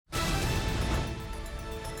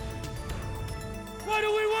What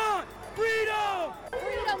do we want? Freedom!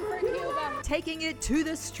 Freedom for Cuba. Taking it to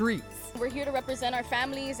the streets. We're here to represent our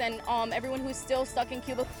families and everyone who's still stuck in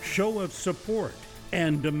Cuba. Show of support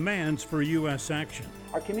and demands for U.S. action.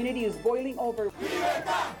 Our community is boiling over.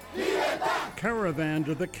 Libertad! Libertad! Caravan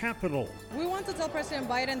to the capital. We want to tell President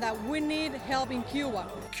Biden that we need help in Cuba.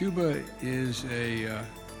 Cuba is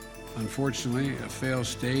unfortunately, a failed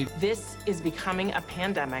state. This is becoming a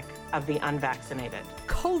pandemic of the unvaccinated.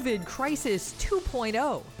 COVID crisis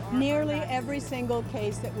 2.0. Nearly every single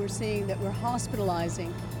case that we're seeing that we're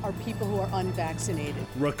hospitalizing are people who are unvaccinated.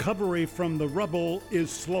 Recovery from the rubble is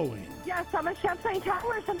slowing. Yes, I'm a Champlain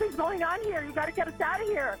Tower. Something's going on here. You got to get us out of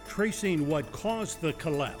here. Tracing what caused the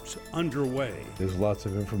collapse underway. There's lots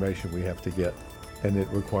of information we have to get, and it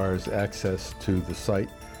requires access to the site.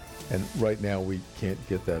 And right now, we can't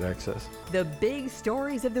get that access. The big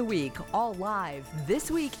stories of the week, all live this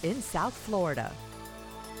week in South Florida.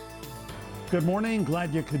 Good morning.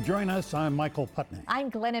 Glad you could join us. I'm Michael Putney. I'm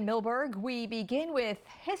Glenna Milberg. We begin with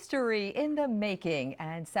history in the making,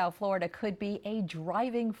 and South Florida could be a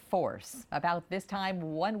driving force. About this time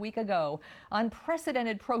 1 week ago,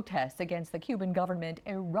 unprecedented protests against the Cuban government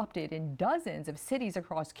erupted in dozens of cities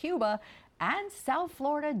across Cuba, and South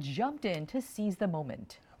Florida jumped in to seize the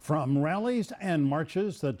moment. From rallies and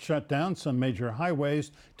marches that shut down some major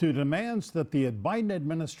highways to demands that the Biden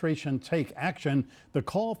administration take action, the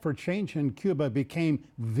call for change in Cuba became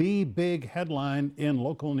the big headline in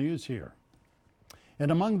local news here. And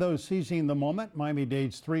among those seizing the moment,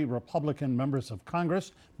 Miami-Dade's 3 Republican members of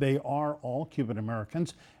Congress. They are all Cuban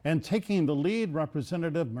Americans. And taking the lead,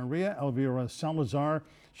 Representative Maria Elvira Salazar.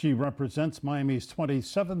 She represents Miami's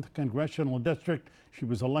 27th congressional district. She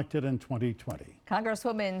was elected in 2020.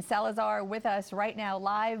 Congresswoman Salazar with us right now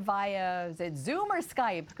live via, is it Zoom or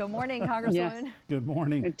Skype? Good morning, Congresswoman. Yes. Good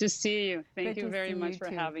morning. Good to see you. Thank you very much for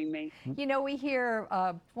having me. You know, we here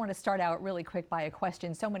want to start out really quick by a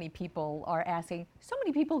question so many people are asking, so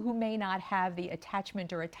many people who may not have the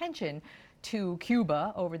attachment or attention to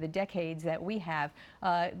Cuba over the decades that we have.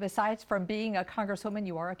 Besides from being a congresswoman,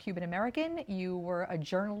 you are a Cuban American. You were a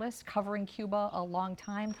journalist covering Cuba a long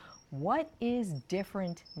time. What is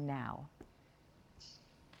different now?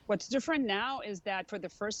 What's different now is that for the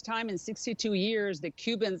first time in 62 years, the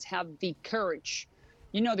Cubans have the courage.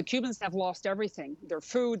 You know, the Cubans have lost everything, their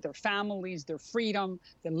food, their families, their freedom,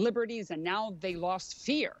 their liberties, and now they lost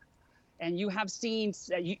fear. And you have seen,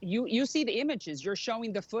 you see the images, you're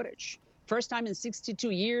showing the footage. First time in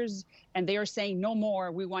 62 years, and they are saying no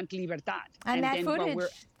more, we want libertad. And that footage,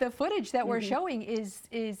 the footage that we're showing is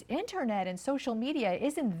internet and social media.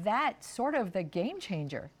 Isn't that sort of the game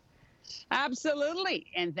changer? Absolutely.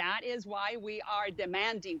 And that is why we are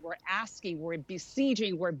demanding, we're asking, we're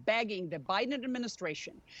besieging, we're begging the Biden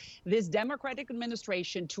administration, this Democratic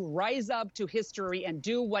administration, to rise up to history and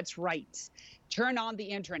do what's right. Turn on the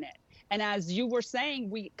internet. And as you were saying,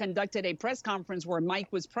 we conducted a press conference where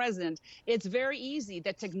Mike was present. It's very easy.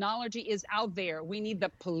 The technology is out there. We need the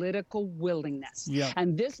political willingness. Yeah.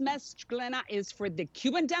 And this message, Glenna, is for the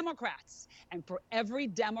Cuban Democrats and for every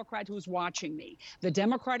Democrat who's watching me. The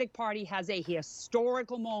Democratic Party has a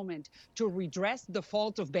historical moment to redress the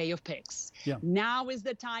fault of Bay of Pigs. Yeah. Now is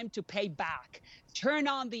the time to pay back. Turn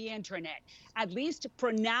on the internet, at least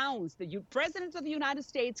pronounce the President of the United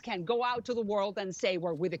States can go out to the world and say,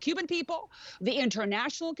 we're with the Cuban people. The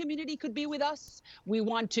international community could be with us. We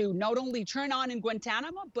want to not only turn on in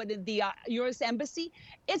Guantanamo, but in the U.S. Embassy.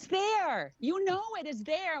 It's there. You know it is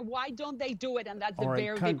there. Why don't they do it? And that's the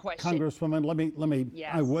very big question. Congresswoman, let me.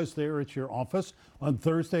 Yes. I was there at your office on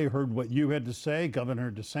Thursday, heard what you had to say,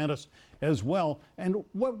 Governor DeSantis as well. And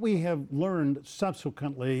what we have learned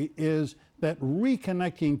subsequently is that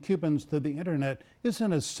reconnecting Cubans to the internet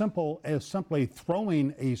isn't as simple as simply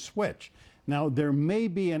throwing a switch. Now, there may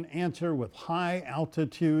be an answer with high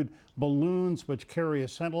altitude balloons which carry a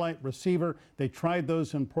satellite receiver. They tried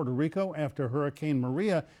those in Puerto Rico after Hurricane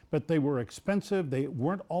Maria, but they were expensive. They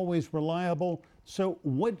weren't always reliable. So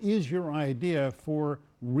what is your idea for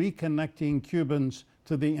reconnecting Cubans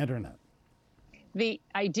to the internet? The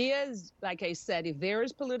idea is, like I said, if there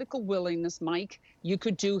is political willingness, Mike, you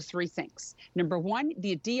could do 3 things. Number one,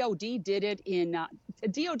 the DOD did it in,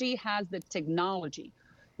 DOD has the technology.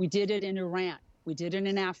 We did it in Iran. We did it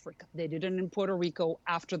in Africa. They did it in Puerto Rico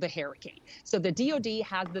after the hurricane. So the DOD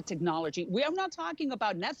has the technology. We are not talking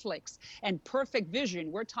about Netflix and perfect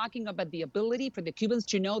vision. We're talking about the ability for the Cubans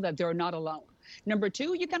to know that they're not alone. Number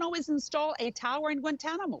two, you can always install a tower in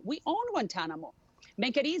Guantanamo. We own Guantanamo.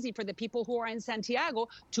 make it easy for the people who are in Santiago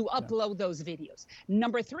to upload those videos.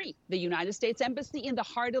 Number 3, the United States Embassy in the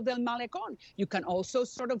heart of the Malecón. You can also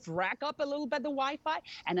sort of rack up a little bit the Wi-Fi,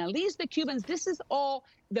 and at least the Cubans, this is all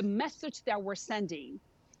the message that we're sending.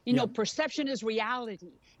 You know, perception is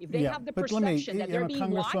reality. If they have the perception that they're being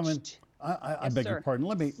watched. I beg your pardon.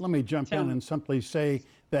 Let me jump in and simply say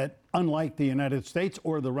that unlike the United States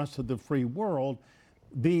or the rest of the free world,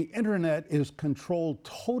 the internet is controlled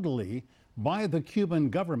totally by the Cuban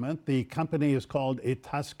government. The company is called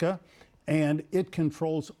Itasca, and it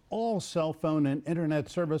controls all cell phone and internet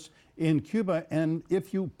service in Cuba. And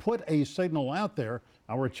if you put a signal out there,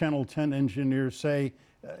 our Channel 10 engineers say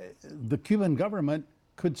the Cuban government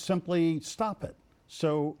could simply stop it.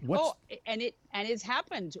 So what's... and it's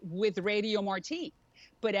happened with Radio Marti.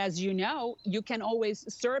 But as you know, you can always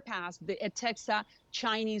surpass the Itasca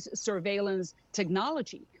Chinese surveillance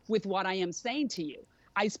technology with what I am saying to you.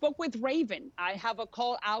 I spoke with Raven. I have a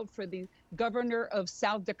call out for the governor of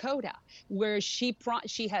South Dakota, where she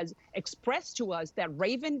has expressed to us that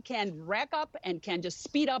Raven can rack up and can just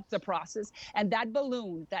speed up the process. And that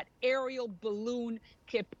balloon, that aerial balloon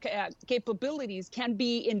capabilities can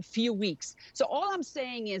be in few weeks. So all I'm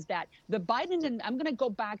saying is that the Biden, and I'm going to go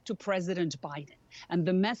back to President Biden, and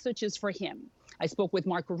the message is for him. I spoke with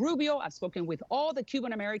Marco Rubio. I've spoken with all the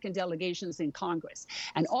Cuban American delegations in Congress.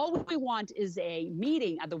 And all we want is a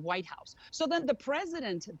meeting at the White House. So then the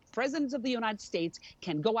president of the United States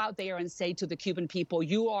can go out there and say to the Cuban people,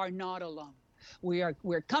 you are not alone.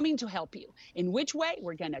 We're coming to help you. In which way?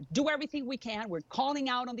 We're going to do everything we can. We're calling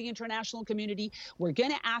out on the international community. We're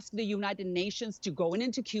going to ask the United Nations to go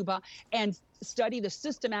into Cuba and study the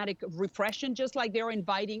systematic repression, just like they're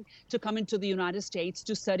inviting to come into the United States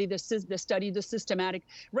to study the systematic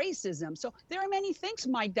racism. So there are many things,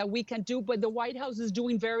 Mike, that we can do, but the White House is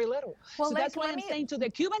doing very little. Well, so that's why I'm saying to the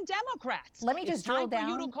Cuban Democrats, let me just drill down. For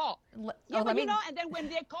you to call. And then when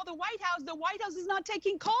they call the White House is not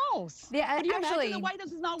taking calls. Yeah, Could you actually, imagine the White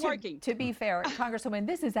House is not working? To be fair, Congresswoman,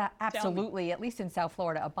 this is absolutely, at least in South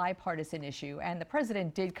Florida, a bipartisan issue. And the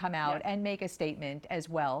president did come out and make a statement as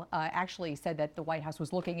well. Actually said that the White House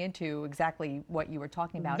was looking into exactly what you were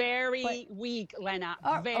talking about. Very weak, Lena.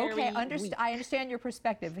 Very okay, weak. I understand your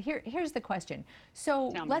perspective. Here's the question.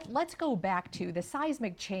 So let's go back to the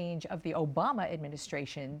seismic change of the Obama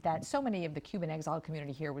administration that so many of the Cuban exile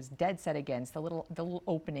community here was dead set against, the little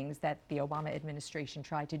openings that the Obama administration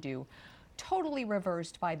tried to do. Totally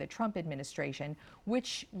reversed by the Trump administration,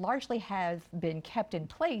 which largely have been kept in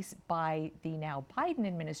place by the now Biden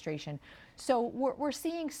administration. So we're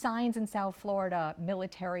seeing signs in South Florida,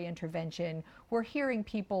 military intervention. We're hearing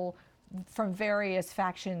people from various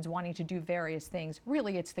factions wanting to do various things.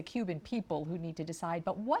 Really, it's the Cuban people who need to decide.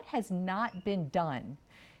 But what has not been done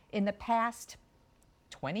in the past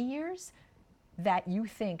 20 years that you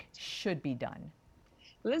think should be done?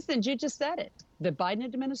 Listen, you just said it. The Biden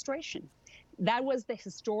administration. That was the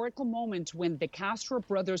historical moment when the Castro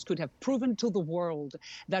brothers could have proven to the world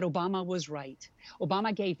that Obama was right.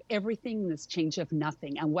 Obama gave everything in exchange of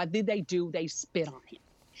nothing. And what did they do? They spit on him.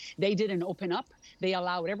 They didn't open up. They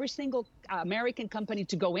allowed every single American company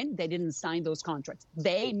to go in. They didn't sign those contracts.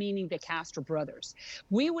 They, meaning the Castro brothers.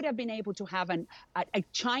 We would have been able to have a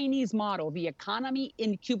Chinese model. The economy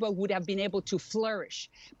in Cuba would have been able to flourish.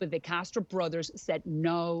 But the Castro brothers said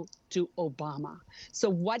no to Obama. So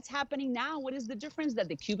what's happening now? What is the difference? That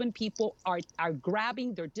the Cuban people are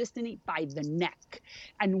grabbing their destiny by the neck.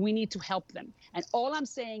 And we need to help them. And all I'm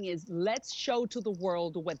saying is let's show to the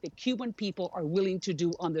world what the Cuban people are willing to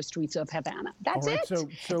do on the streets of Havana. That's all right, it.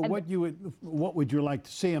 So what would you like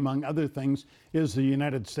to see, among other things, is the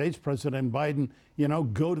United States, President Biden,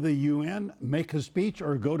 go to the UN, make a speech,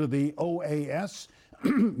 or go to the OAS,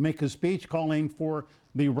 make a speech calling for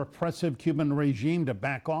the repressive Cuban regime to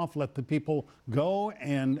back off, let the people go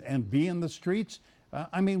and be in the streets?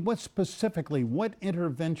 I mean, what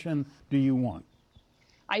intervention do you want?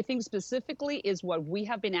 I think specifically is what we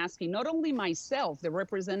have been asking, not only myself, the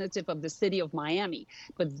representative of the city of Miami,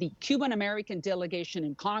 but the Cuban American delegation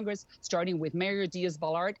in Congress, starting with Mayor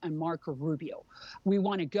Diaz-Balart and Marco Rubio. We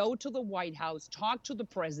want to go to the White House, talk to the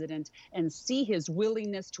president, and see his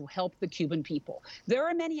willingness to help the Cuban people. There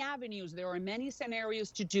are many avenues, there are many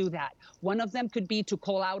scenarios to do that. One of them could be to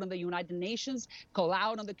call out on the United Nations, call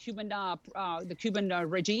out on the Cuban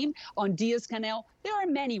regime, on Diaz-Canel. There are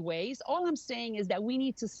many ways. All I'm saying is that we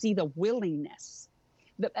need to see the willingness.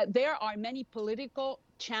 There are many political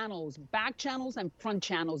channels, back channels and front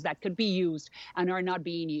channels that could be used and are not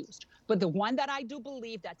being used. But the one that I do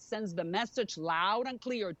believe that sends the message loud and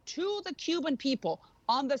clear to the Cuban people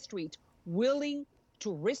on the street, willing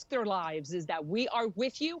to risk their lives is that we are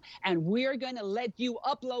with you and we're going to let you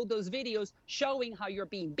upload those videos showing how you're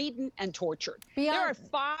being beaten and tortured. There are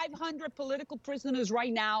 500 political prisoners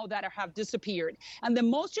right now that have disappeared. And the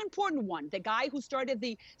most important one, the guy who started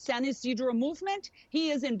the San Isidro movement,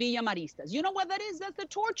 he is in Villa Maristas. You know what that is? That's the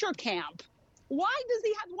torture camp. Why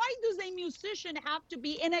does a musician have to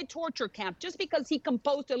be in a torture camp just because he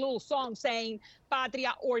composed a little song saying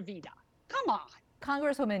Patria or Vida? Come on.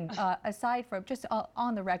 Congresswoman, aside from just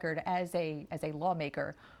on the record as a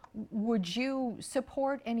lawmaker, would you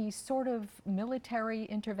support any sort of military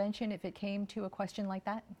intervention if it came to a question like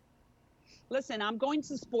that? Listen, I'm going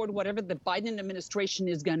to support whatever the Biden administration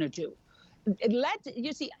is going to do.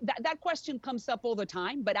 You see, that question comes up all the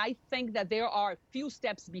time, but I think that there are a few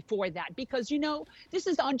steps before that because, you know, this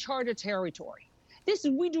is uncharted territory.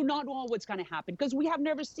 We do not know what's going to happen because we have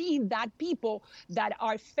never seen that people that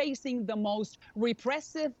are facing the most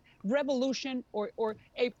repressive revolution or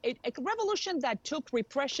a revolution that took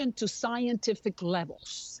repression to scientific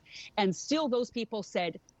levels. And still those people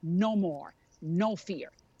said, no more, no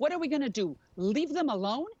fear. What are we going to do? Leave them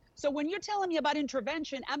alone? So when you're telling me about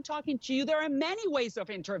intervention, I'm talking to you. There are many ways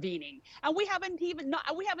of intervening, and we haven't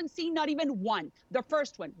seen not even one. The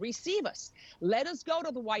first one, receive us. Let us go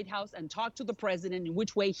to the White House and talk to the president in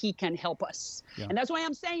which way he can help us. Yeah. And that's why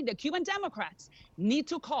I'm saying the Cuban Democrats need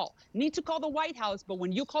to call the White House. But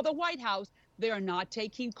when you call the White House, they are not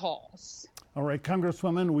taking calls. All right,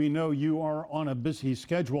 Congresswoman, we know you are on a busy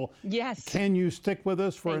schedule. Yes. Can you stick with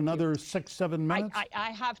us for another 6-7 minutes?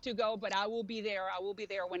 I have to go, but I will be there. I will be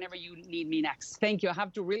there whenever you need me next. Thank you. I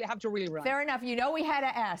have to really run. Fair enough. You know we had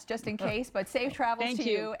to ask just in case, but safe travels to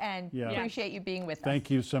you and appreciate you being with us.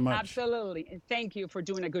 Thank you so much. Absolutely. And thank you for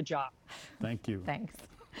doing a good job. Thank you. Thanks.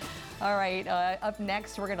 All right, up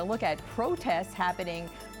next, we're going to look at protests happening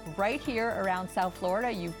right here around South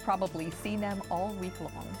Florida. You've probably seen them all week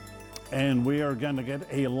long. And we are going to get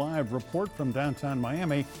a live report from downtown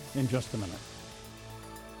Miami in just a minute.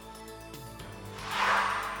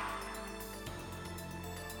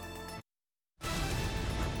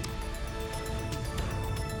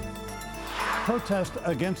 Protests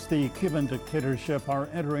against the Cuban dictatorship are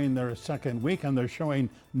entering their second week, and they're showing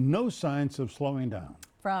no signs of slowing down.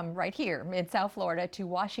 From right here in South Florida to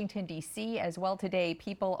Washington, D.C. as well today,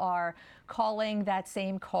 people are calling that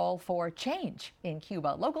same call for change in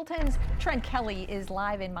Cuba. Local 10's Trent Kelly is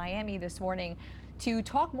live in Miami this morning to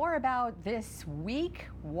talk more about this week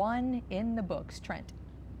one in the books. Trent.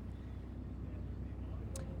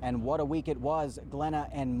 And what a week it was, Glenna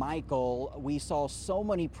and Michael. We saw so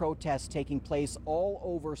many protests taking place all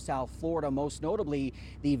over South Florida, most notably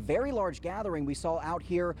the very large gathering we saw out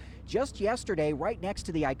here just yesterday right next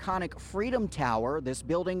to the iconic Freedom Tower. This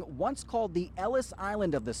building, once called the Ellis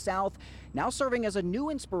Island of the South, now serving as a new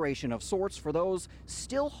inspiration of sorts for those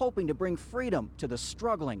still hoping to bring freedom to the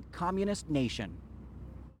struggling communist nation.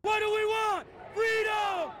 What do we want?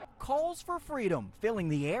 Freedom! Calls for freedom filling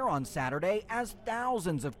the air on Saturday as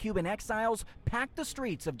thousands of Cuban exiles packed the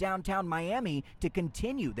streets of downtown Miami to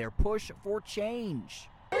continue their push for change.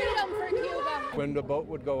 Freedom for Cuba! When the boat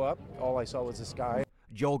would go up, all I saw was the sky.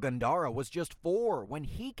 Joel Gandara was just 4 when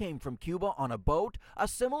he came from Cuba on a boat. A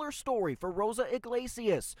similar story for Rosa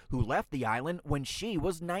Iglesias, who left the island when she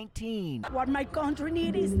was 19. What my country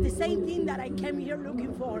needs is the same thing that I came here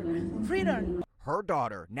looking for, freedom. Her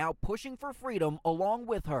daughter now pushing for freedom along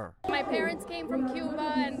with her. My parents came from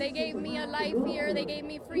Cuba and they gave me a life here. They gave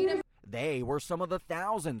me freedom. They were some of the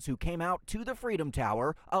thousands who came out to the Freedom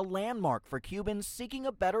Tower, a landmark for Cubans seeking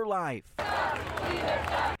a better life.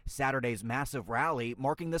 Saturday's massive rally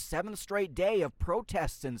marking the 7th straight day of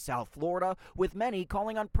protests in South Florida, with many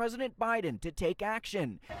calling on President Biden to take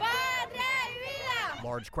action.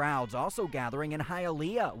 Large crowds also gathering in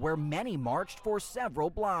Hialeah, where many marched for several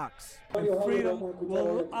blocks. And freedom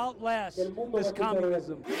will outlast this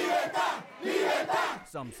communism.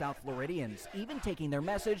 Some South Floridians even taking their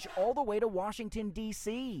message all the way to Washington,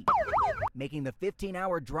 D.C., making the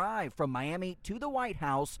 15-hour drive from Miami to the White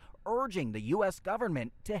House, urging the U.S.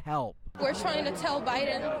 government to help. We're trying to tell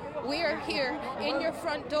Biden we are here in your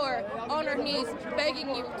front door on our knees begging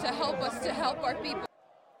you to help us, to help our people.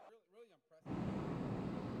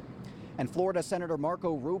 And Florida Senator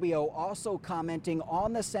Marco Rubio also commenting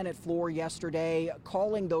on the Senate floor yesterday,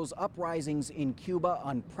 calling those uprisings in Cuba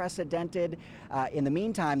unprecedented. In the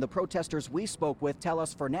meantime, the protesters we spoke with tell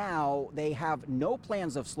us for now they have no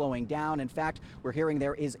plans of slowing down. In fact, we're hearing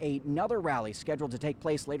there is another rally scheduled to take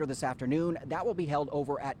place later this afternoon. That will be held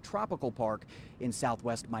over at Tropical Park in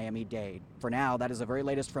Southwest Miami-Dade. For now, that is the very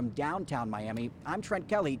latest from downtown Miami. I'm Trent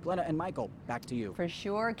Kelly. Glenna and Michael, back to you. For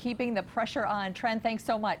sure, keeping the pressure on. Trent, thanks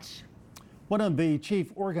so much. One of the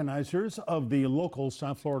chief organizers of the local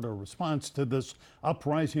South Florida response to this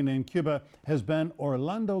uprising in Cuba has been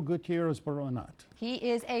Orlando Gutierrez Baronat. He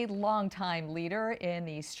is a longtime leader in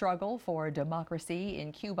the struggle for democracy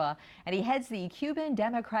in Cuba, and he heads the Cuban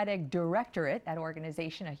Democratic Directorate, that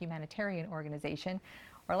organization, a humanitarian organization.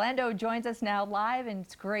 Orlando joins us now live, and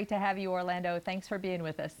it's great to have you, Orlando. Thanks for being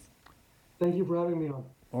with us. Thank you for having me on.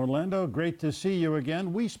 Orlando, great to see you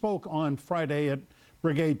again. We spoke on Friday at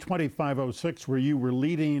Brigade 2506, where you were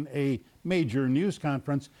leading a major news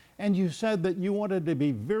conference, and you said that you wanted to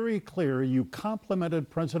be very clear. You complimented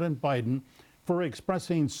President Biden for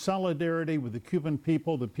expressing solidarity with the Cuban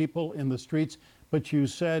people, the people in the streets, but you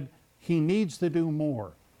said he needs to do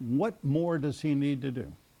more. What more does he need to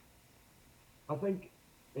do? I think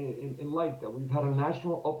in light that we've had a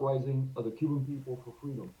national uprising of the Cuban people for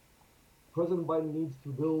freedom. President Biden needs to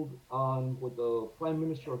build on what the Prime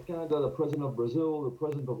Minister of Canada, the President of Brazil, the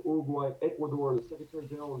President of Uruguay, Ecuador, the Secretary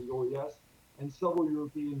General of the OAS, and several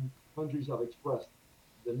European countries have expressed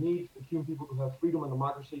the need for Cuban people to have freedom and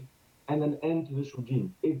democracy and an end to this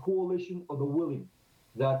regime. A coalition of the willing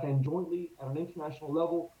that can jointly, at an international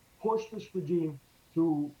level, push this regime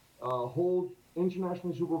to hold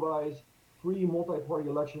internationally supervised, free, multi-party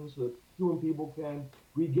elections so that Cuban people can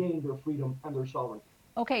regain their freedom and their sovereignty.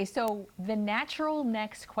 Okay, so the natural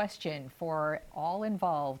next question for all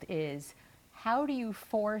involved is, how do you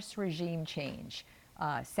force regime change?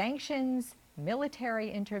 Sanctions,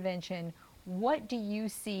 military intervention, what do you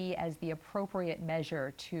see as the appropriate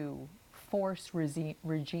measure to force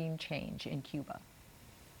regime change in Cuba?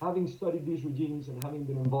 Having studied these regimes and having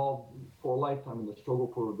been involved for a lifetime in the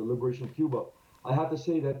struggle for the liberation of Cuba, I have to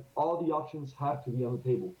say that all the options have to be on the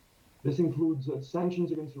table. This includes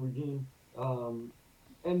sanctions against the regime,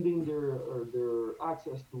 ending their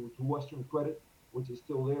access to Western credit, which is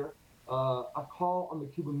still there, a call on the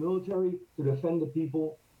Cuban military to defend the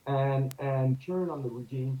people and turn on the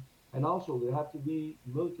regime, and also there have to be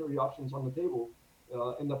military options on the table.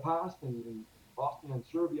 In the past, in Bosnia and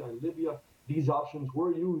Serbia and Libya, these options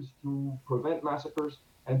were used to prevent massacres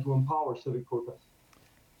and to empower civic protest.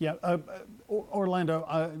 Yeah,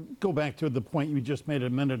 Orlando, go back to the point you just made a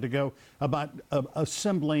minute ago about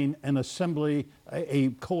assembling an assembly, a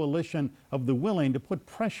coalition of the willing to put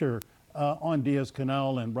pressure on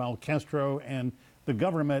Diaz-Canel and Raul Castro and the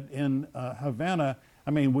government in Havana. I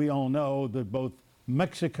mean, we all know that both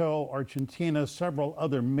Mexico, Argentina, several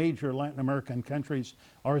other major Latin American countries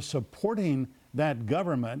are supporting that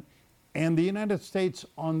government, and the United States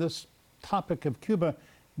on this topic of Cuba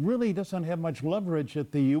really doesn't have much leverage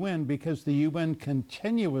at the UN, because the UN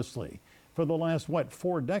continuously, for the last,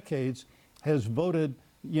 4 decades, has voted,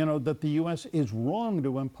 that the U.S. is wrong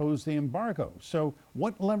to impose the embargo. So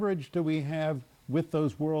what leverage do we have with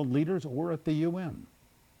those world leaders or at the UN?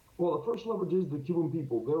 Well, the first leverage is the Cuban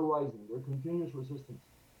people. They're rising. Their continuous resistance.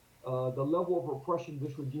 The level of repression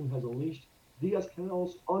this regime has unleashed.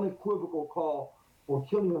 Diaz-Canel's unequivocal call for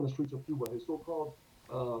killing on the streets of Cuba, his so-called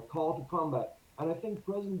call to combat. And I think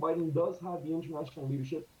President Biden does have the international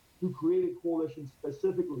leadership to create a coalition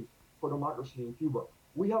specifically for democracy in Cuba.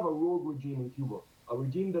 We have a rogue regime in Cuba, a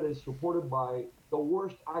regime that is supported by the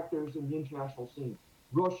worst actors in the international scene: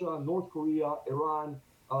 Russia, North Korea, Iran,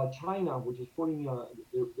 China, which is putting the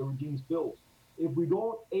regime's bills. If we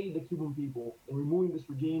don't aid the Cuban people in removing this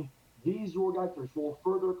regime, these rogue actors will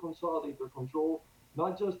further consolidate their control,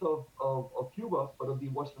 not just of Cuba, but of the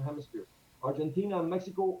Western Hemisphere. Argentina and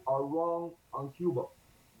Mexico are wrong on Cuba.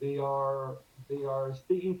 They are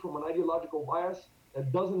speaking from an ideological bias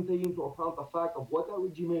that doesn't take into account the fact of what that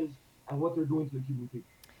regime is and what they're doing to the Cuban people.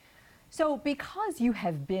 So because you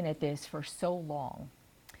have been at this for so long,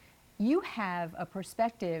 you have a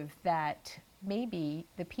perspective that maybe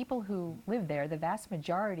the people who live there, the vast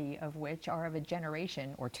majority of which are of a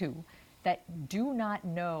generation or two that do not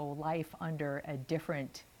know life under a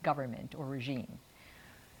different government or regime.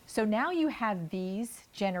 So now you have these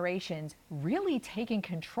generations really taking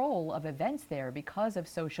control of events there because of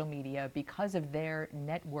social media, because of their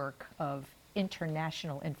network of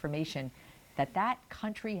international information that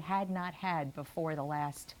country had not had before the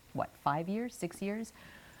last, 5 years, 6 years?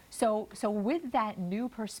 So with that new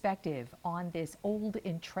perspective on this old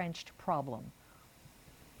entrenched problem,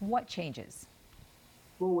 what changes?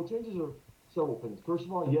 Well, what changes are several things. First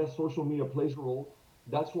of all, yes, social media plays a role.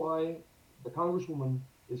 That's why the Congresswoman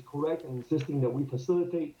is correct in insisting that we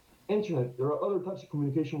facilitate internet. There are other types of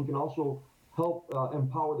communication we can also help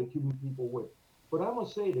empower the Cuban people with. But I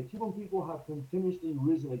must say the Cuban people have continuously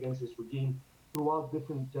risen against this regime throughout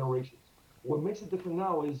different generations. What makes it different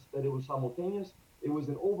now is that it was simultaneous, it was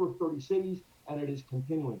in over 30 cities, and it is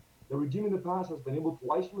continuing. The regime in the past has been able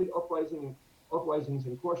to isolate uprisings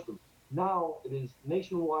and crush them. Now it is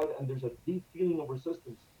nationwide, and there's a deep feeling of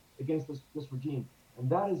resistance against this regime. And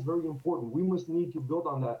that is very important. We must need to build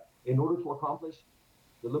on that in order to accomplish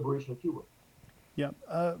the liberation of Cuba. Yeah.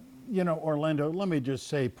 You know, Orlando, let me just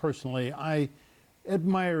say personally, I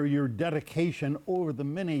admire your dedication over the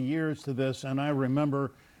many years to this. And I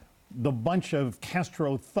remember the bunch of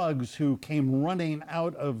Castro thugs who came running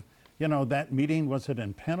out of, you know, that meeting, was it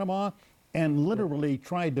in Panama, and literally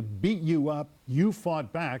tried to beat you up. You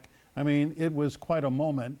fought back. I mean, it was quite a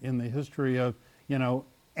moment in the history of, you know,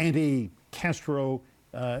 anti-Castro,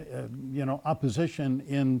 you know, opposition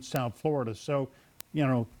in South Florida. So, you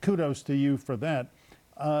know, kudos to you for that.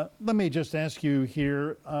 Let me just ask you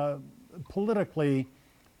here, politically,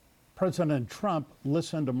 President Trump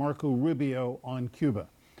listened to Marco Rubio on Cuba.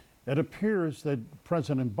 It appears that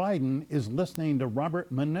President Biden is listening to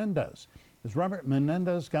Robert Menendez. Has Robert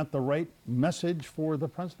Menendez got the right message for the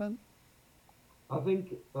president? I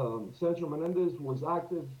think Senator Menendez was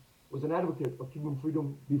an advocate of Cuban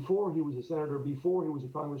freedom before he was a senator, before he was a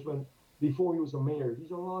congressman, before he was a mayor.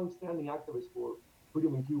 He's a long-standing activist for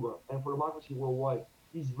freedom in Cuba and for democracy worldwide.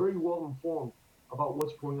 He's very well informed about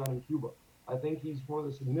what's going on in Cuba. I think he's one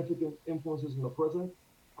of the significant influences in the president.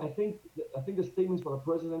 I think the statements by the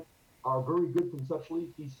president are very good conceptually.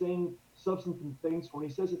 He's saying substantive things. When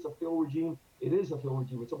he says it's a failed regime, it is a failed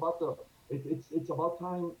regime. It's about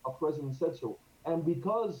time a president said so. And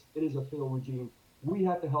because it is a failed regime, we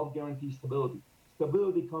have to help guarantee stability.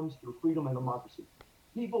 Stability comes through freedom and democracy.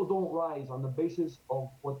 People don't rise on the basis of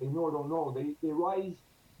what they know or don't know. They rise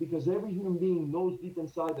because every human being knows deep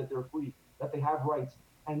inside that they're free, that they have rights.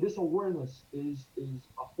 And this awareness is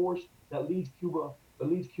a force that leads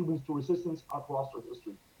Cubans to resistance across their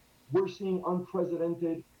history. We're seeing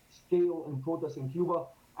unprecedented scale in protests in Cuba.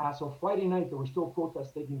 As of Friday night, there were still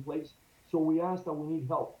protests taking place. So we asked that we need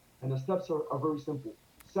help. And the steps are very simple.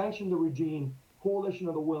 Sanction the regime, coalition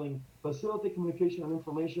of the willing, facilitate communication and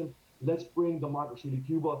information. Let's bring democracy to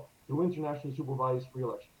Cuba through internationally supervised free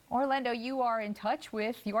elections. Orlando, you are in touch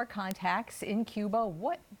with your contacts in Cuba.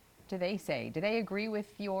 What do they say? Do they agree with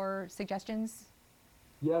your suggestions?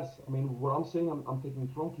 Yes. I mean, what I'm saying, I'm taking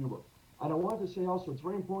from Cuba. And I wanted to say also, it's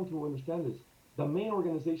very important to understand this. The main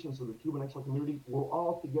organizations of the Cuban exile community, we're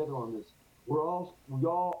all together on this. We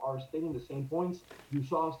all are stating the same points. You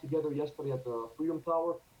saw us together yesterday at the Freedom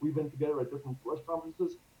Tower. We've been together at different press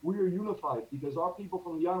conferences. We are unified because our people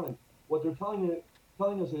from the island, what they're telling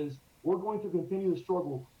us is, we're going to continue to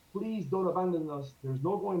struggle. Please don't abandon us. There's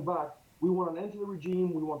no going back. We want an end to the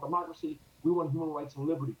regime. We want democracy. We want human rights and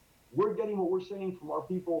liberty. We're getting what we're saying from our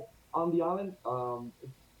people on the island.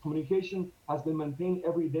 Communication has been maintained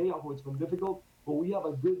every day, although it's been difficult, but we have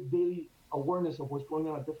a good daily awareness of what's going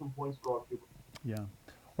on at different points throughout Cuba. Yeah.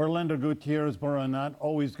 Orlando Gutierrez Baranat,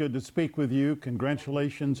 always good to speak with you.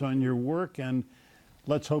 Congratulations on your work, and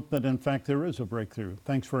let's hope that, in fact, there is a breakthrough.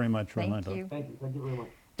 Thanks very much, Orlando. Thank you. Thank you. Thank you very much.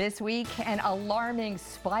 This week, an alarming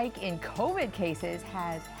spike in COVID cases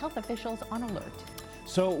has health officials on alert.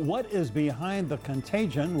 So what is behind the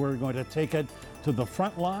contagion? We're going to take it to the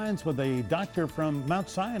front lines with a doctor from Mount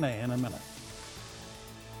Sinai in a minute.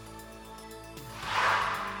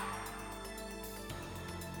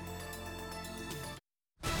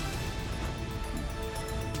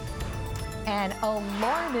 An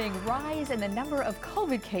alarming rise in the number of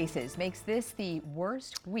COVID cases makes this the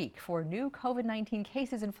worst week for new COVID-19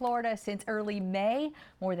 cases in Florida since early May.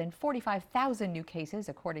 More than 45,000 new cases,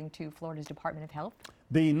 according to Florida's Department of Health.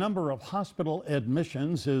 The number of hospital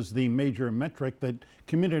admissions is the major metric that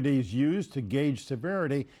communities use to gauge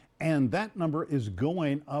severity, and that number is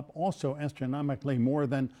going up also astronomically. More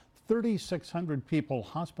than 3,600 people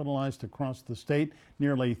hospitalized across the state,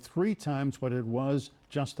 nearly 3 times what it was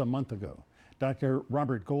just a month ago. Dr.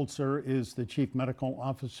 Robert Goldser is the Chief Medical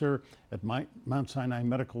Officer at Mount Sinai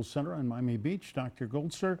Medical Center in Miami Beach. Dr.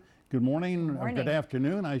 Goldser, good morning, or good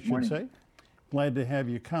afternoon, I should say. Glad to have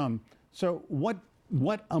you come. So what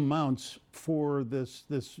amounts for this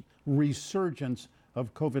resurgence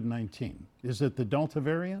of COVID-19? Is it the Delta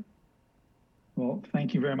variant? Well,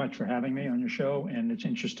 thank you very much for having me on your show. And it's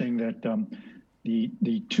interesting that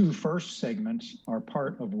the 2 first segments are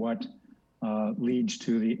part of what leads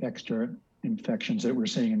to the extra infections that we're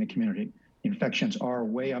seeing in the community. Infections are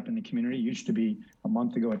way up in the community. It used to be a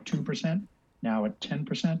month ago at 2%, now at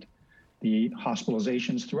 10%. The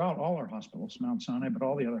hospitalizations throughout all our hospitals, Mount Sinai, but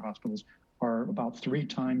all the other hospitals, are about 3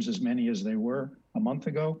 times as many as they were a month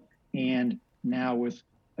ago. And now with,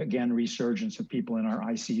 again, resurgence of people in our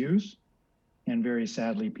ICUs and very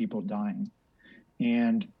sadly, people dying.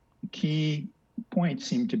 And the key points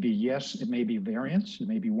seem to be, yes, it may be variants, it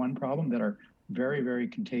may be one problem that are very, very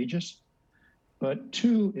contagious, but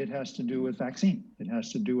two, it has to do with vaccine. It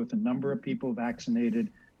has to do with the number of people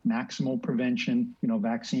vaccinated, maximal prevention.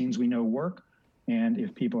 Vaccines we know work, and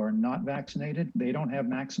if people are not vaccinated, they don't have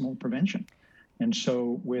maximal prevention. And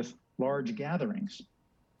so with large gatherings,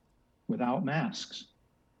 without masks,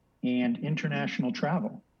 and international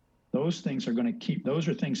travel, those things are going to those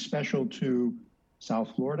are things special to South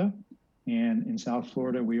Florida. And in South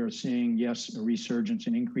Florida, we are seeing, yes, a resurgence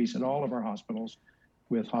and increase at all of our hospitals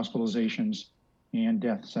with hospitalizations and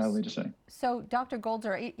deaths, sadly to say. So, Dr.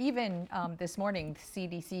 Golder, even this morning,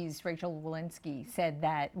 CDC's Rachel Walensky said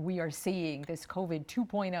that we are seeing this COVID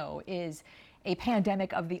 2.0 is a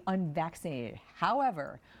pandemic of the unvaccinated.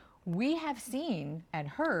 However, we have seen and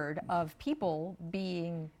heard of people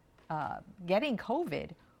getting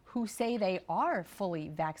COVID who say they are fully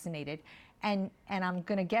vaccinated. And I'm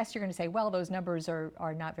going to guess you're going to say, well, those numbers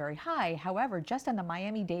are not very high. However, just on the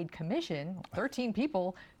Miami-Dade Commission, 13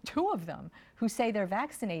 people, 2 of them who say they're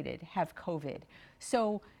vaccinated have COVID.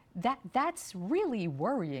 So that's really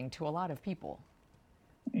worrying to a lot of people.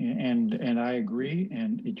 And I agree,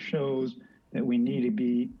 and it shows that we need to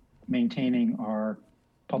be maintaining our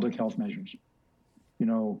public health measures.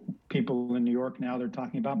 People in New York now, they're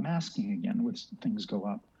talking about masking again when things go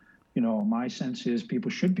up. My sense is people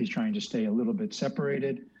should be trying to stay a little bit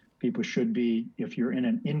separated. People should be, if you're in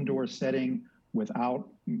an indoor setting without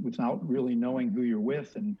really knowing who you're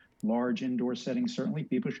with, and large indoor settings, certainly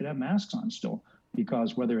people should have masks on still,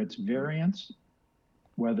 because whether it's variants,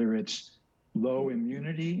 whether it's low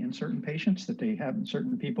immunity in certain patients, that they have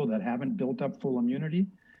certain people that haven't built up full immunity.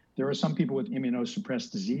 There are some people with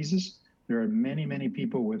immunosuppressed diseases. There are many, many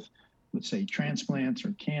people with, let's say, transplants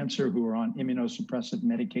or cancer who are on immunosuppressive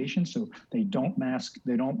medication, so they don't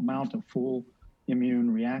mount a full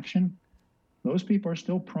immune reaction. Those people are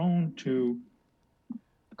still prone to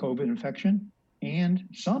COVID infection and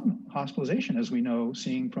some hospitalization, as we know,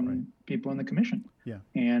 seeing from people in the commission. Yeah.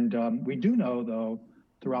 And we do know, though,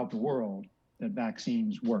 throughout the world that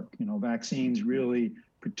vaccines work. Vaccines really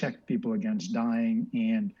protect people against dying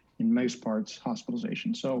and, in most parts,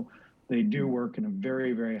 hospitalization. So they do work in a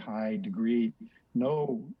very, very high degree.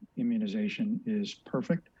 No immunization is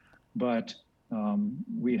perfect, but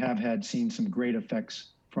we have seen some great effects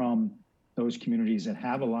from those communities that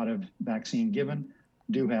have a lot of vaccine given,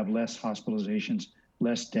 do have less hospitalizations,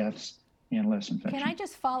 less deaths, and less infection. Can I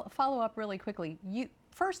just follow up really quickly? You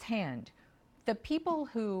firsthand, the people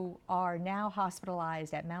who are now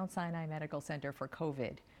hospitalized at Mount Sinai Medical Center for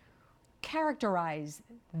COVID, characterize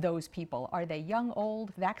those people. Are they young,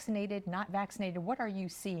 old, vaccinated, not vaccinated? What are you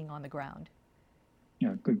seeing on the ground?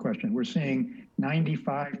 Yeah, good question. We're seeing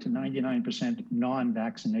 95 to 99%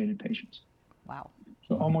 non-vaccinated patients. Wow.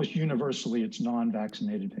 So almost universally, it's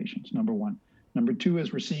non-vaccinated patients, number one. Number two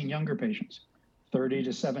is we're seeing younger patients, 30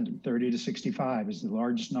 to 70, 30 to 65 is the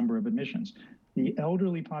largest number of admissions. The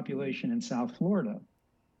elderly population in South Florida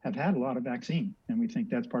have had a lot of vaccine, and we think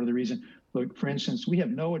that's part of the reason. Look, for instance, we have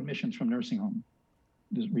no admissions from nursing home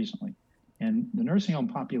recently, and the nursing home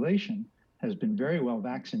population has been very well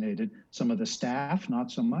vaccinated. Some of the staff, not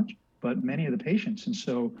so much, but many of the patients. And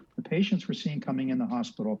so the patients we're seeing coming in the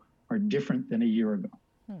hospital are different than a year ago.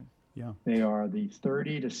 Yeah. They are the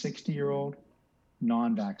 30 to 60-year-old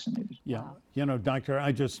non-vaccinated. Yeah. Doctor,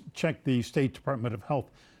 I just checked the State Department of Health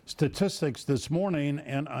statistics this morning,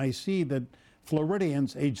 and I see that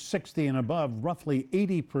Floridians age 60 and above, roughly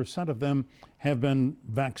 80% of them have been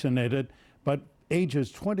vaccinated, but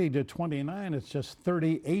ages 20 to 29, it's just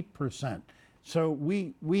 38%. So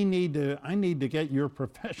I need to get your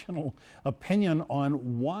professional opinion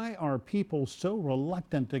on why are people so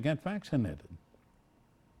reluctant to get vaccinated?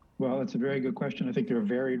 Well, that's a very good question. I think there are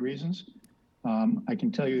varied reasons. I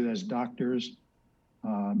can tell you that as doctors,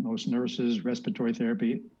 most nurses, respiratory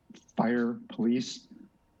therapy, fire, police,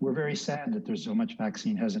 we're very sad that there's so much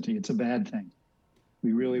vaccine hesitancy. It's a bad thing.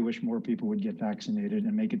 We really wish more people would get vaccinated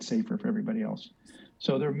and make it safer for everybody else.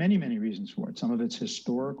 So there are many, many reasons for it. Some of it's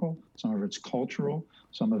historical, some of it's cultural,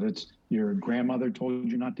 some of it's your grandmother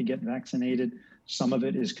told you not to get vaccinated. Some of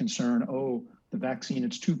it is concern, the vaccine,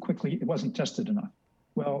 it's too quickly, it wasn't tested enough.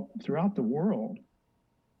 Well, throughout the world,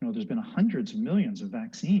 there's been hundreds of millions of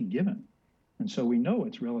vaccine given. And so we know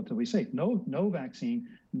it's relatively safe. No vaccine,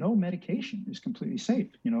 no medication is completely safe.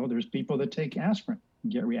 There's people that take aspirin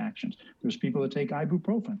and get reactions. There's people that take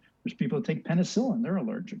ibuprofen. There's people that take penicillin. They're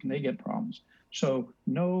allergic and they get problems. So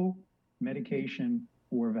no medication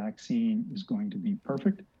or vaccine is going to be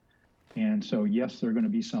perfect. And so, yes, there are going to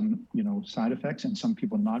be some, side effects and some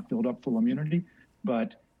people not build up full immunity.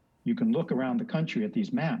 But you can look around the country at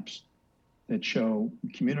these maps that show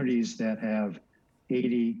communities that have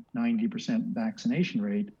 80, 90% vaccination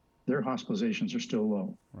rate, their hospitalizations are still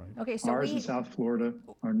low. Right. Okay, so Ours in South Florida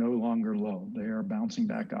are no longer low. They are bouncing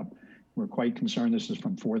back up. We're quite concerned. This is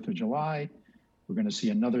from 4th of July. We're going to see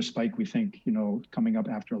another spike, we think, coming up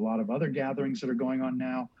after a lot of other gatherings that are going on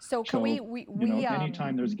now. So can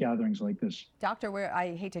anytime there's gatherings like this. Doctor,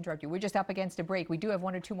 I hate to interrupt you. We're just up against a break. We do have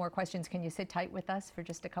 1 or 2 more questions. Can you sit tight with us for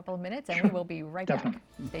just a couple of minutes? And Sure. we will be right Definitely.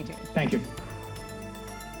 back. Stay tuned. Thank you.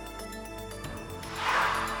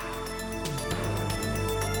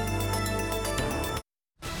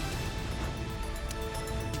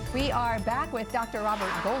 We are back with Dr. Robert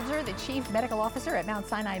Golzer, the Chief Medical Officer at Mount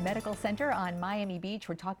Sinai Medical Center on Miami Beach.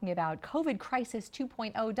 We're talking about COVID Crisis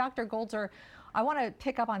 2.0. Dr. Golzer, I want to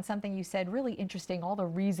pick up on something you said, really interesting, all the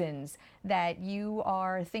reasons that you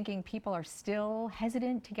are thinking people are still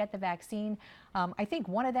hesitant to get the vaccine. I think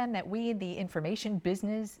one of them that we in the information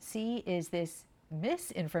business see is this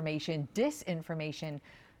misinformation, disinformation,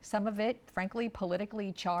 some of it, frankly,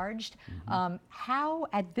 politically charged. How,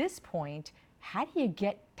 at this point, how do you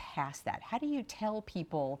get past that? How do you tell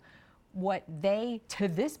people what they, to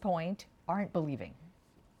this point, aren't believing?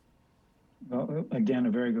 Well, again,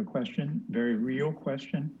 a very good question, very real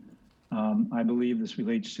question. I believe this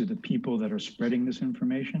relates to the people that are spreading this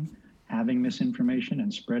information, having misinformation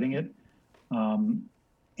and spreading it.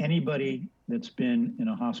 Anybody that's been in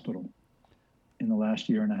a hospital in the last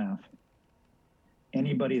year and a half,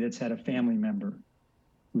 anybody that's had a family member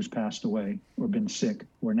who's passed away or been sick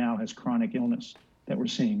or now has chronic illness that we're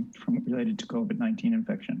seeing related to COVID-19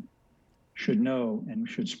 infection should know and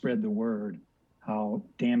should spread the word how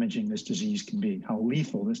damaging this disease can be, how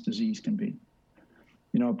lethal this disease can be.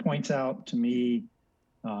 It points out to me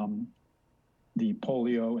the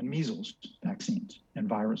polio and measles vaccines and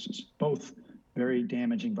viruses, both very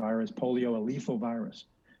damaging virus, polio, a lethal virus.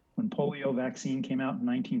 When polio vaccine came out in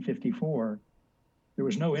 1954, there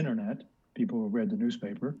was no internet. People read the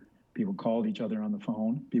newspaper, people called each other on the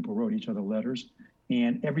phone, people wrote each other letters,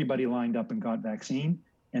 and everybody lined up and got vaccine.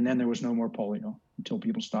 And then there was no more polio until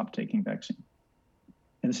people stopped taking vaccine.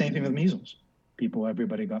 And the same thing with measles.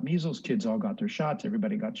 Everybody got measles, kids all got their shots,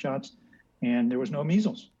 everybody got shots, and there was no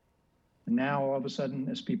measles. And now all of a sudden,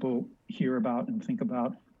 as people hear about and think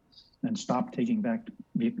about and stop taking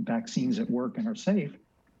vaccines at work and are safe,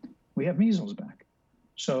 we have measles back.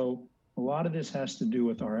 So a lot of this has to do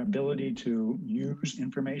with our ability to use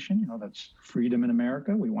information. That's freedom in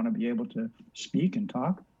America. We want to be able to speak and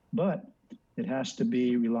talk, but it has to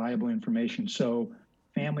be reliable information. So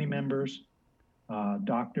family members,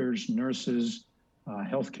 doctors, nurses,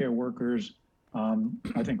 healthcare workers,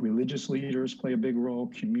 I think religious leaders play a big role,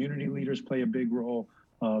 community leaders play a big role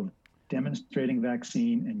of demonstrating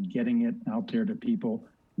vaccine and getting it out there to people,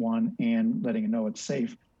 and letting them know it's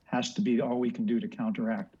safe has to be all we can do to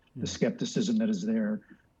counteract the skepticism that is there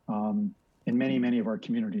in many, many of our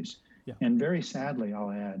communities. And very sadly,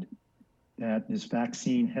 I'll add that this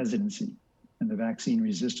vaccine hesitancy and the vaccine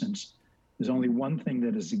resistance is only one thing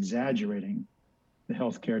that is exaggerating the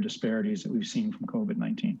healthcare disparities that we've seen from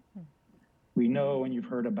COVID-19. We know, and you've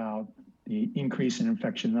heard about the increase in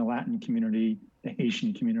infection in the Latin community, the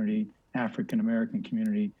Haitian community, African American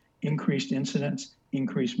community, increased incidence,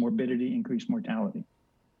 increased morbidity, increased mortality.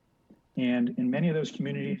 And in many of those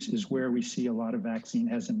communities is where we see a lot of vaccine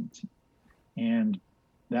hesitancy. And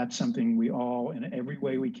that's something we all, in every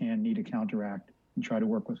way we can, need to counteract and try to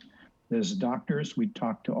work with. As doctors, we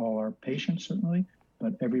talk to all our patients, certainly,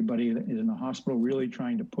 but everybody that is in the hospital really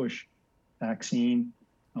trying to push vaccine.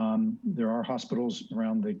 There are hospitals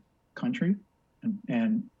around the country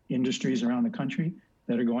and industries around the country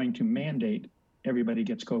that are going to mandate everybody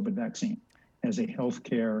gets COVID vaccine as a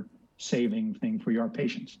healthcare saving thing for your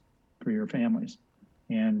patients, for your families.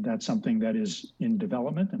 And that's something that is in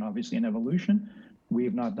development and obviously in evolution. We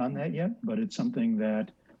have not done that yet, but it's something that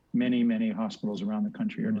many, many hospitals around the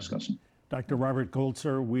country are discussing. Dr. Robert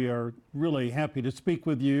Golzer, we are really happy to speak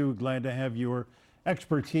with you, glad to have your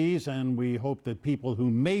expertise, and we hope that people who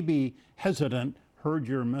may be hesitant heard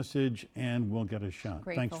your message and will get a shot.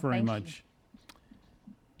 Grateful. Thanks very Thank much.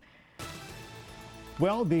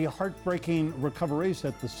 Well, the heartbreaking recoveries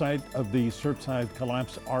at the site of the Surfside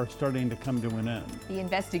collapse are starting to come to an end. The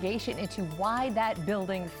investigation into why that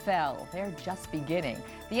building fell, they're just beginning.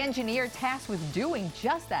 The engineer tasked with doing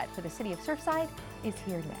just that for the city of Surfside is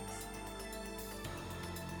here next.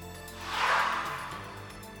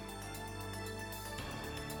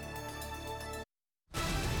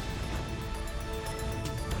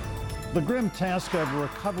 The grim task of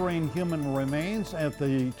recovering human remains at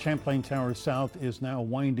the Champlain Tower South is now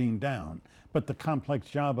winding down, but the complex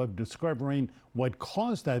job of discovering what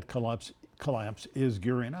caused that collapse collapse is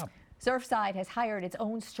gearing up. Surfside has hired its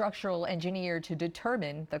own structural engineer to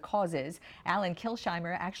determine the causes. Alan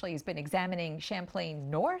Kilsheimer actually has been examining Champlain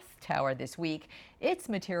North Tower this week, its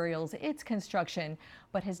materials, its construction,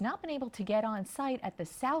 but has not been able to get on site at the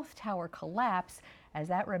South Tower collapse, as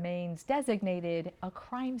that remains designated a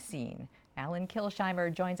crime scene. Alan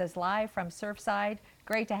Kilsheimer joins us live from Surfside.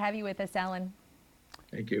 Great to have you with us, Alan.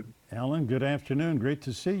 Thank you. Alan, good afternoon. Great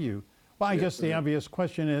to see you. Well, I guess the obvious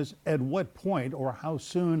question is, at what point or how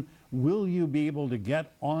soon will you be able to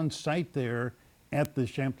get on site there at the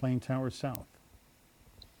Champlain Tower South?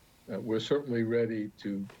 We're certainly ready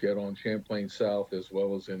to get on Champlain South, as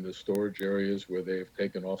well as in the storage areas where they've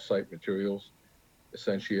taken off-site materials,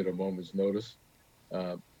 essentially at a moment's notice.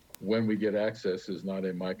 When we get access is not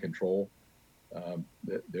in my control.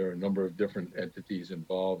 There are a number of different entities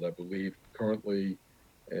involved. I believe currently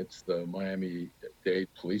it's the Miami-Dade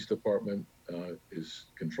Police Department is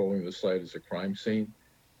controlling the site as a crime scene.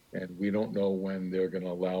 And we don't know when they're going to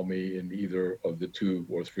allow me in either of the 2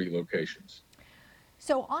 or 3 locations.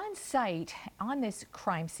 So on site, on this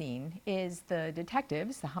crime scene, is the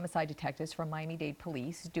detectives, the homicide detectives from Miami-Dade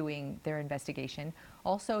Police doing their investigation.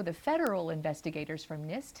 Also the federal investigators from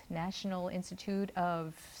NIST, National Institute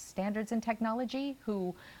of Standards and Technology,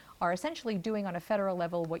 who are essentially doing on a federal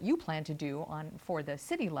level what you plan to do for the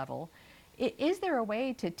city level. Is there a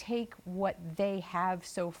way to take what they have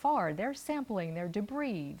so far, their sampling, their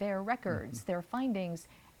debris, their records, their findings,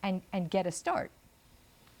 and get a start?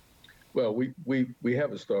 Well, we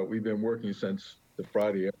have a start. We've been working since the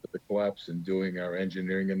Friday after the collapse and doing our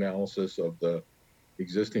engineering analysis of the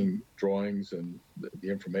existing drawings and the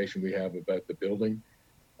information we have about the building.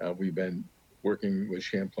 We've been working with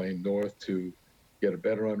Champlain North to get a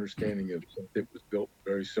better understanding of if it was built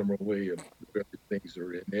very similarly, of the various things that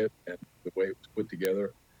are in it and the way it was put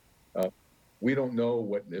together. We don't know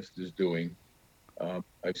what NIST is doing.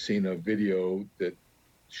 I've seen a video that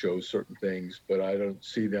shows certain things, but I don't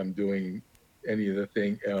see them doing any of the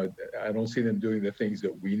thing. I don't see them doing the things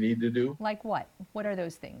that we need to do. Like what? What are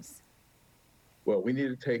those things? Well, we need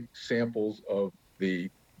to take samples of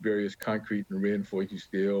the various concrete and reinforcing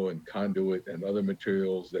steel and conduit and other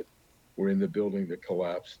materials that were in the building that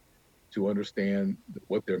collapsed, to understand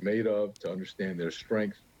what they're made of, to understand their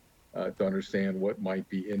strength, to understand what might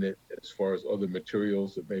be in it as far as other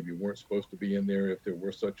materials that maybe weren't supposed to be in there if there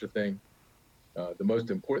were such a thing. The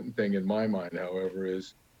most important thing in my mind, however,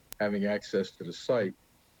 is having access to the site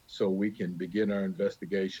so we can begin our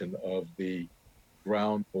investigation of the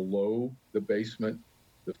ground below the basement,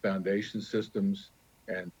 the foundation systems,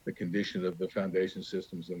 and the condition of the foundation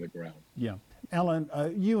systems in the ground. Yeah. Alan,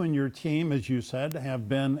 you and your team, as you said, have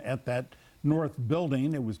been at that north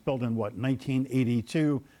building. It was built in, what,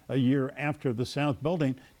 1982, a year after the south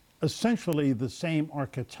building. Essentially the same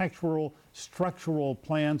architectural, structural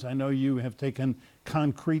plans. I know you have taken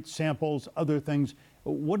concrete samples, other things.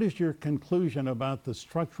 What is your conclusion about the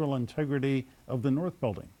structural integrity of the north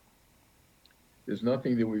building? There's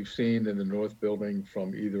nothing that we've seen in the north building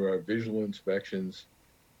from either our visual inspections,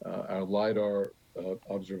 our LiDAR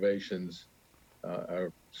observations,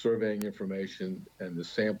 our surveying information, and the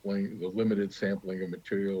sampling, the limited sampling of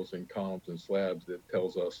materials in columns and slabs that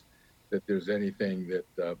tells us that there's anything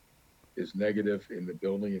that is negative in the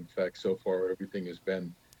building. In fact, so far everything has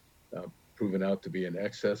been proven out to be in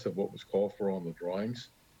excess of what was called for on the drawings,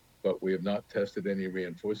 but we have not tested any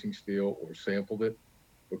reinforcing steel or sampled it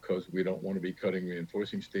because we don't want to be cutting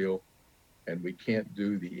reinforcing steel, and we can't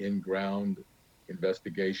do the in-ground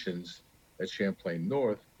investigations at Champlain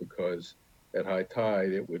North because at high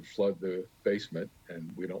tide it would flood the basement,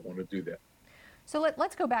 and we don't want to do that. So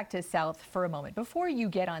let's go back to South for a moment. Before you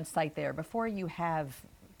get on site there, before you have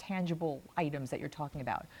tangible items that you're talking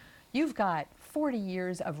about, you've got 40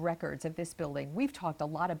 years of records of this building. We've talked a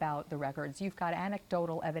lot about the records. You've got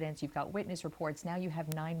anecdotal evidence, you've got witness reports, now you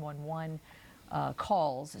have 911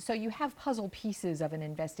 calls. So you have puzzle pieces of an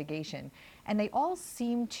investigation, and they all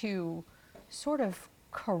seem to sort of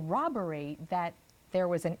corroborate that there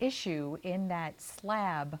was an issue in that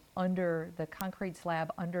slab under the concrete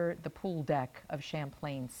slab under the pool deck of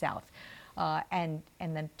Champlain South. And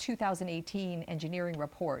the 2018 engineering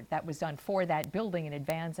report that was done for that building in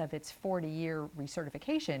advance of its 40-year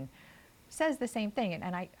recertification says the same thing.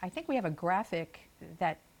 And I think we have a graphic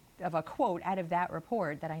of a quote out of that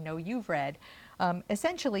report that I know you've read,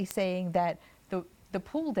 essentially saying that the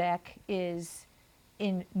pool deck is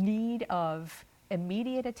in need of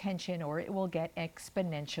immediate attention or it will get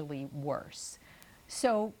exponentially worse.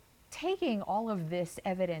 So taking all of this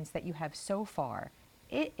evidence that you have so far,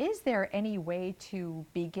 is there any way to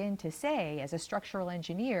begin to say, as a structural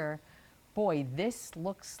engineer, boy, this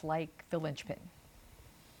looks like the linchpin?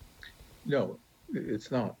 No,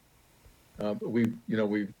 it's not.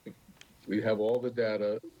 We have all the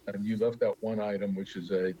data, and you left out one item, which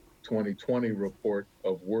is a 2020 report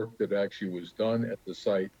of work that actually was done at the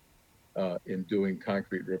site in doing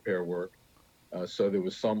concrete repair work. So there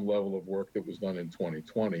was some level of work that was done in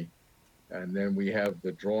 2020. And then we have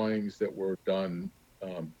the drawings that were done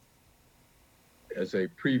as a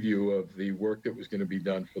preview of the work that was going to be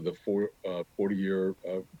done for the 40-year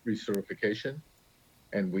recertification.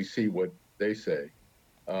 And we see what they say.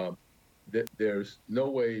 There's no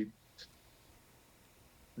way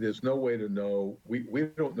to know. We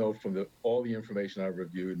don't know from all the information I've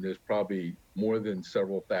reviewed, and there's probably more than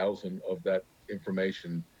several thousand of that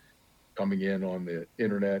information coming in on the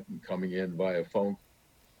internet and coming in via phone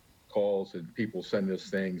calls, and people send us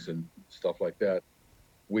things and stuff like that.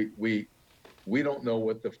 We don't know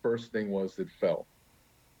what the first thing was that fell.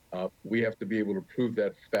 We have to be able to prove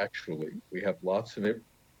that factually. We have lots of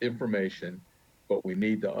information, but we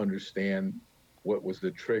need to understand what was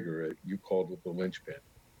the trigger. You called it the linchpin.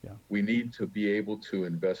 Yeah. We need to be able to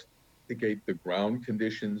investigate the ground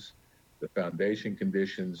conditions, the foundation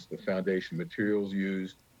conditions, the foundation materials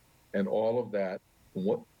used, and all of that.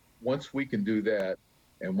 Once we can do that,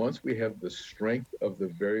 and once we have the strength of the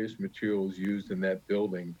various materials used in that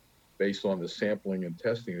building based on the sampling and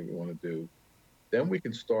testing that we want to do, then we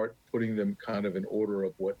can start putting them kind of in order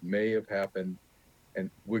of what may have happened. And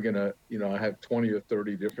we're going to, I have 20 or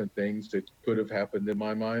 30 different things that could have happened in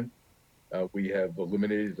my mind. We have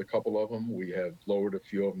eliminated a couple of them. We have lowered a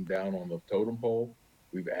few of them down on the totem pole.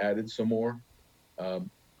 We've added some more.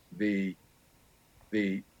 The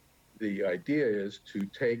idea is to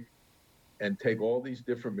take all these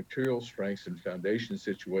different material strengths and foundation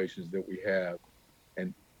situations that we have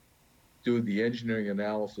and do the engineering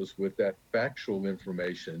analysis with that factual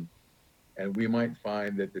information. And we might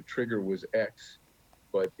find that the trigger was X,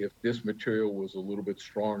 but if this material was a little bit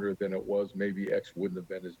stronger than it was, maybe X wouldn't have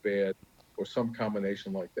been as bad, or some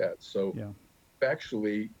combination like that. So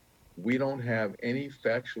factually, we don't have any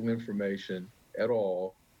factual information at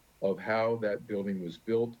all of how that building was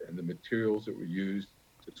built and the materials that were used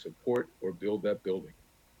to support or build that building.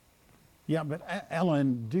 Yeah, but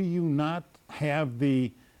Ellen, do you not have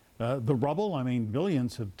the rubble? I mean,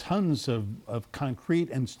 billions of tons of concrete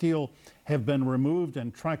and steel have been removed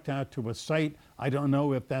and trucked out to a site. I don't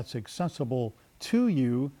know if that's accessible to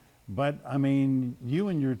you, but I mean, you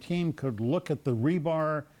and your team could look at the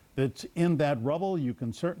rebar that's in that rubble. You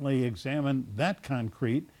can certainly examine that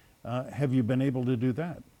concrete. Have you been able to do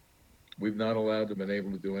that? We've not been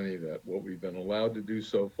able to do any of that. What we've been allowed to do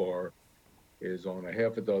so far is on a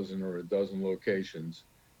half a dozen or a dozen locations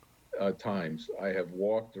times. I have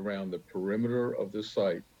walked around the perimeter of the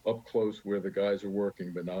site up close where the guys are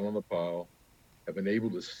working, but not on the pile. I've been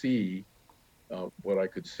able to see what I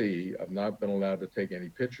could see. I've not been allowed to take any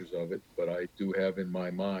pictures of it, but I do have in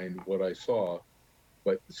my mind what I saw.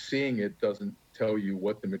 But seeing it doesn't tell you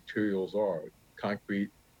what the materials are. Concrete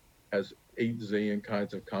has 8 zillion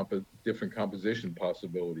kinds of different composition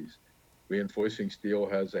possibilities. Reinforcing steel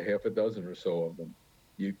has a half a dozen or so of them.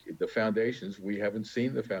 The foundations, we haven't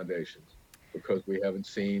seen the foundations because we haven't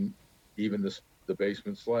seen even the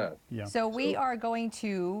basement slab. Yeah. So we are going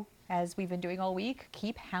to, as we've been doing all week,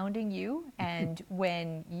 keep hounding you. And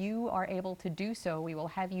when you are able to do so, we will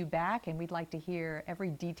have you back, and we'd like to hear every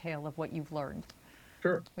detail of what you've learned.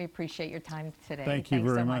 Sure. We appreciate your time today. Thank you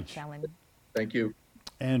very much, Ellen. Thank you.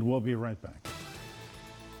 And we'll be right back.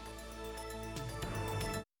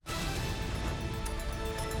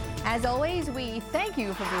 As always, we thank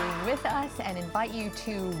you for being with us and invite you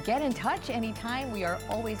to get in touch anytime. We are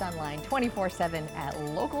always online 24/7 at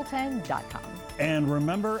local10.com. And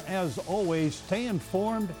remember, as always, stay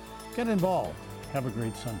informed, get involved. Have a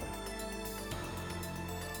great Sunday.